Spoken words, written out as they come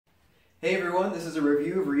Hey everyone, this is a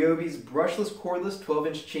review of Ryobi's Brushless Cordless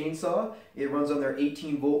 12-inch chainsaw. It runs on their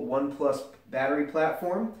 18-volt 1+ battery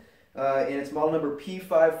platform, and it's model number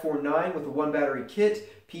P549 with a 1 battery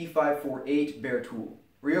kit, P548 bare tool.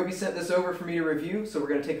 Ryobi sent this over for me to review, so we're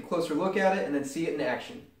going to take a closer look at it and then see it in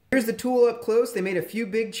action. Here's the tool up close. They made a few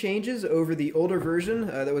big changes over the older version.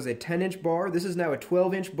 That was a 10-inch bar. This is now a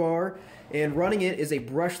 12-inch bar, and running it is a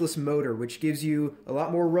brushless motor, which gives you a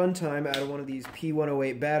lot more runtime out of one of these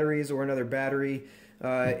P108 batteries or another battery,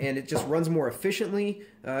 and it just runs more efficiently,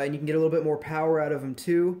 and you can get a little bit more power out of them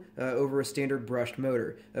too over a standard brushed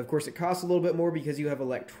motor. Of course, it costs a little bit more because you have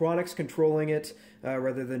electronics controlling it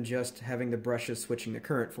rather than just having the brushes switching the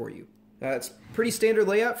current for you. It's pretty standard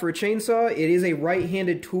layout for a chainsaw. It is a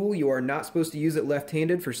right-handed tool. You are not supposed to use it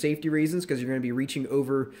left-handed for safety reasons because you're going to be reaching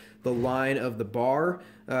over the line of the bar,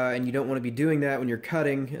 and you don't want to be doing that when you're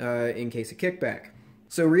cutting in case of kickback.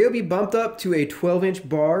 So Ryobi bumped up to a 12-inch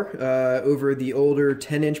bar over the older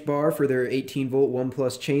 10-inch bar for their 18-volt 1+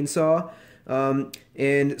 chainsaw.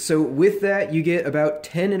 And so with that, you get about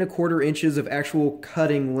 10¼ inches of actual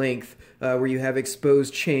cutting length where you have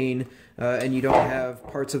exposed chain and you don't have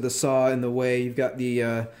parts of the saw in the way. You've got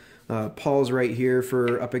the pawls right here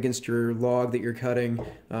for up against your log that you're cutting.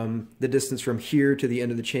 The distance from here to the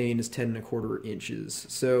end of the chain is 10¼ inches.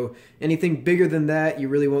 So anything bigger than that, you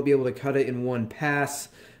really won't be able to cut it in one pass.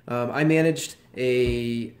 I managed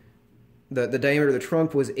the diameter of the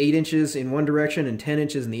trunk was 8 inches in one direction and 10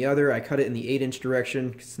 inches in the other. I cut it in the 8-inch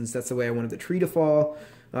direction since that's the way I wanted the tree to fall.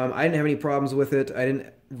 I didn't have any problems with it. I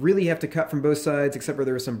didn't really have to cut from both sides except for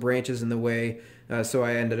there were some branches in the way, so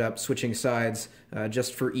I ended up switching sides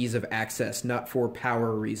just for ease of access, not for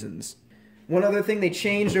power reasons. One other thing they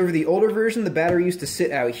changed over the older version, the battery used to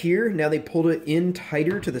sit out here. Now they pulled it in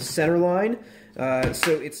tighter to the center line.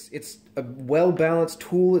 So it's a well-balanced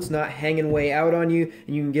tool. It's not hanging way out on you,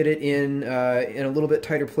 and you can get it in a little bit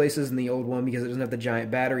tighter places than the old one because it doesn't have the giant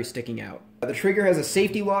battery sticking out. The trigger has a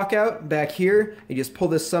safety lockout back here. You just pull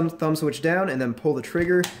this thumb switch down and then pull the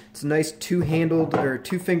trigger. It's a nice two-handled or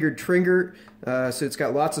two-fingered trigger, so it's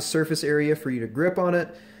got lots of surface area for you to grip on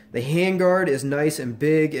it. The handguard is nice and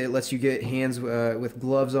big. It lets you get hands with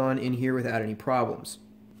gloves on in here without any problems.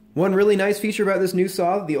 One really nice feature about this new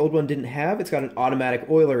saw that the old one didn't have, it's got an automatic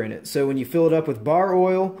oiler in it. So when you fill it up with bar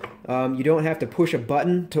oil, you don't have to push a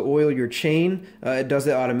button to oil your chain. It does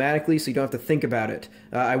it automatically, so you don't have to think about it.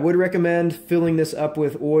 I would recommend filling this up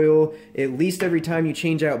with oil at least every time you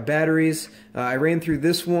change out batteries. I ran through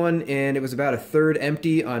this one and it was about 1/3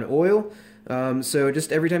 empty on oil. So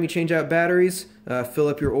just every time you change out batteries, fill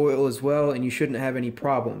up your oil as well and you shouldn't have any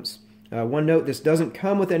problems. One note, this doesn't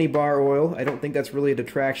come with any bar oil. I don't think that's really a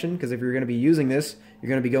detraction because if you're going to be using this, you're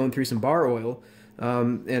going to be going through some bar oil,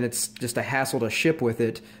 and it's just a hassle to ship with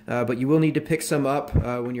it. But you will need to pick some up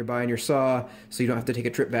when you're buying your saw so you don't have to take a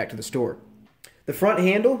trip back to the store. The front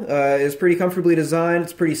handle is pretty comfortably designed.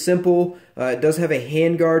 It's pretty simple. It does have a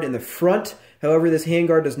handguard in the front. However, this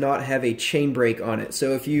handguard does not have a chain brake on it.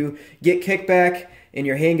 So if you get kickback and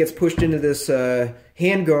your hand gets pushed into this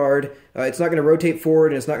handguard, it's not going to rotate forward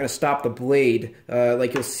and it's not going to stop the blade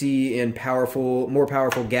like you'll see in more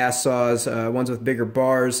powerful gas saws, ones with bigger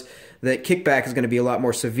bars, that kickback is going to be a lot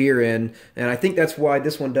more severe in. And I think that's why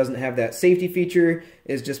this one doesn't have that safety feature,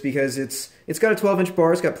 is just because it's got a 12-inch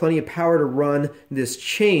bar, it's got plenty of power to run this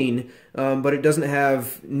chain, but it doesn't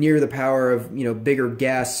have near the power of bigger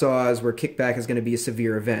gas saws where kickback is going to be a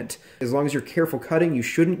severe event. As long as you're careful cutting, you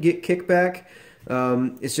shouldn't get kickback.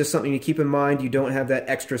 It's just something to keep in mind. You don't have that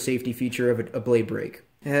extra safety feature of a blade brake.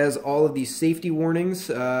 It has all of these safety warnings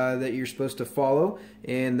that you're supposed to follow,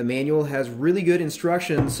 and the manual has really good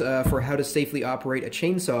instructions for how to safely operate a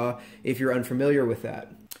chainsaw if you're unfamiliar with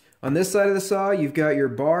that. On this side of the saw, you've got your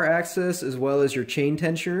bar axis as well as your chain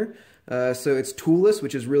tensioner. So it's toolless,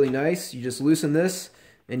 which is really nice. You just loosen this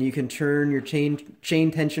and you can turn your chain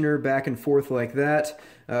tensioner back and forth like that.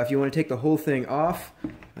 If you want to take the whole thing off,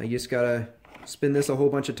 you just gotta spin this a whole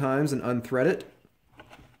bunch of times and unthread it.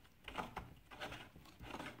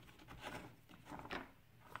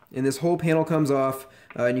 And this whole panel comes off,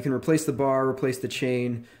 and you can replace the bar, replace the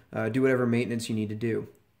chain, do whatever maintenance you need to do.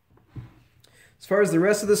 As far as the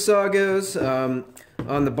rest of the saw goes,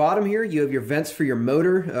 on the bottom here you have your vents for your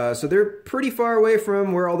motor, so they're pretty far away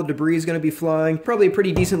from where all the debris is going to be flying. Probably a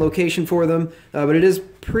pretty decent location for them, but it is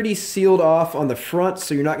pretty sealed off on the front,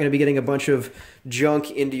 so you're not going to be getting a bunch of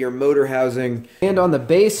junk into your motor housing. And on the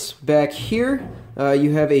base back here,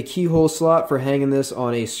 you have a keyhole slot for hanging this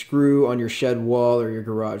on a screw on your shed wall or your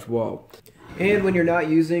garage wall. And when you're not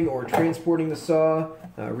using or transporting the saw,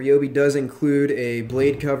 Ryobi does include a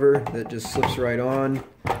blade cover that just slips right on.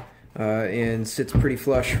 and sits pretty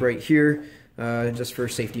flush right here, just for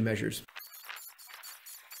safety measures.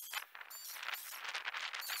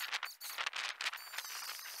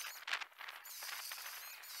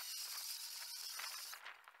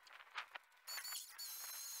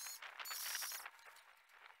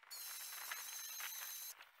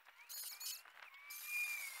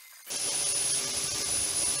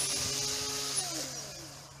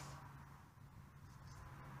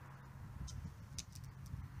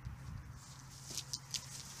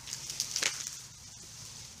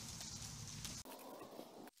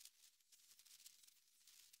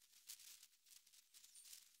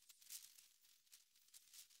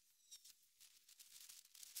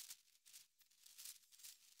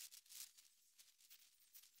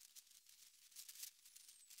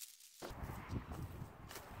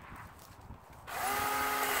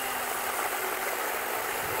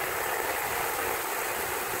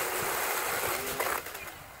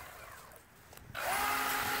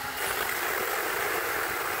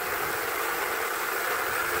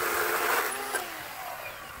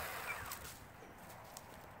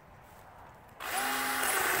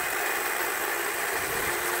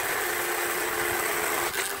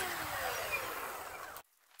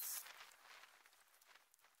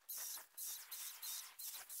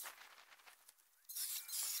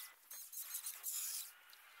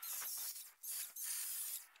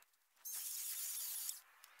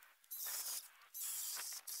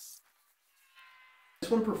 This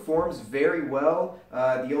one performs very well.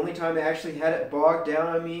 The only time I actually had it bogged down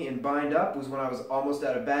on me and bind up was when I was almost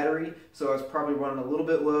out of battery, so I was probably running a little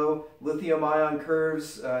bit low. Lithium-ion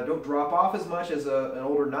curves don't drop off as much as an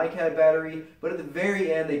older NiCad battery, but at the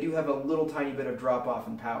very end they do have a little tiny bit of drop off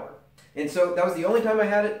in power. And so that was the only time I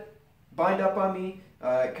had it bind up on me.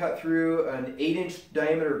 It cut through an 8-inch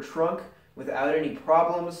diameter trunk without any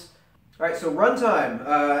problems. All right, so runtime.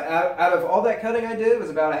 Out of all that cutting I did, it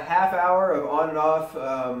was about a half hour of on and off,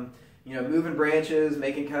 moving branches,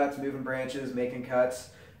 making cuts, moving branches, making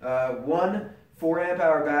cuts. One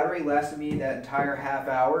 4-amp-hour battery lasted me that entire half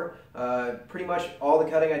hour. Pretty much all the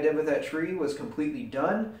cutting I did with that tree was completely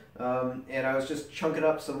done, and I was just chunking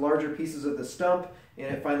up some larger pieces of the stump,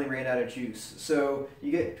 and it finally ran out of juice. So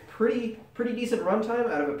you get pretty decent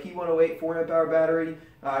runtime out of a P108 4-amp-hour battery.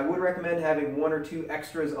 I would recommend having 1 or 2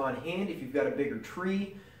 extras on hand if you've got a bigger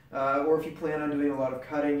tree, or if you plan on doing a lot of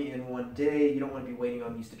cutting in one day. You don't want to be waiting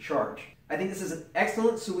on these to charge. I think this is an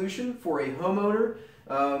excellent solution for a homeowner,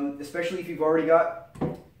 especially if you've already got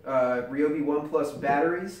Ryobi 1 Plus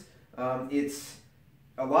batteries. It's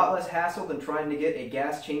a lot less hassle than trying to get a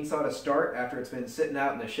gas chainsaw to start after it's been sitting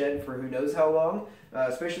out in the shed for who knows how long,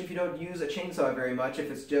 especially if you don't use a chainsaw very much.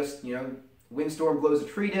 If it's just, windstorm blows a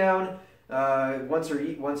tree down once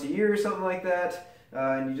a year or something like that,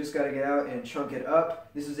 and you just got to get out and chunk it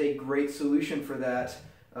up. This is a great solution for that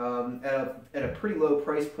at a pretty low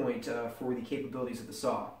price point for the capabilities of the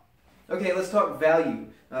saw. Okay, let's talk value.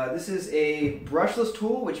 This is a brushless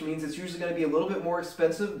tool, which means it's usually going to be a little bit more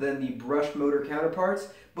expensive than the brushed motor counterparts,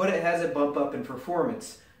 but it has a bump up in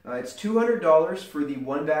performance. It's $200 for the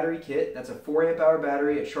 1 battery kit. That's a 4-amp-hour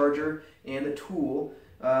battery, a charger, and the tool.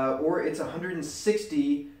 Or it's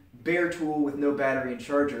 $160 bare tool with no battery and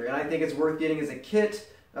charger. And I think it's worth getting as a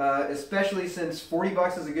kit, especially since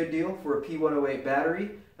 $40 is a good deal for a P108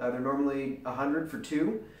 battery. They're normally $100 for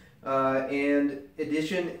 2. And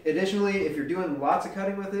additionally, if you're doing lots of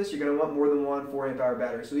cutting with this, you're going to want more than 1 4-amp-hour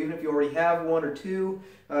battery. So even if you already have 1 or 2,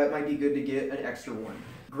 it might be good to get an extra one.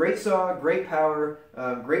 Great saw, great power,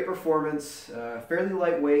 great performance, fairly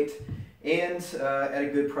lightweight, and at a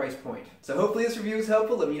good price point. So hopefully this review is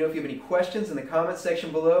helpful. Let me know if you have any questions in the comments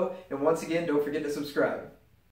section below. And once again, don't forget to subscribe.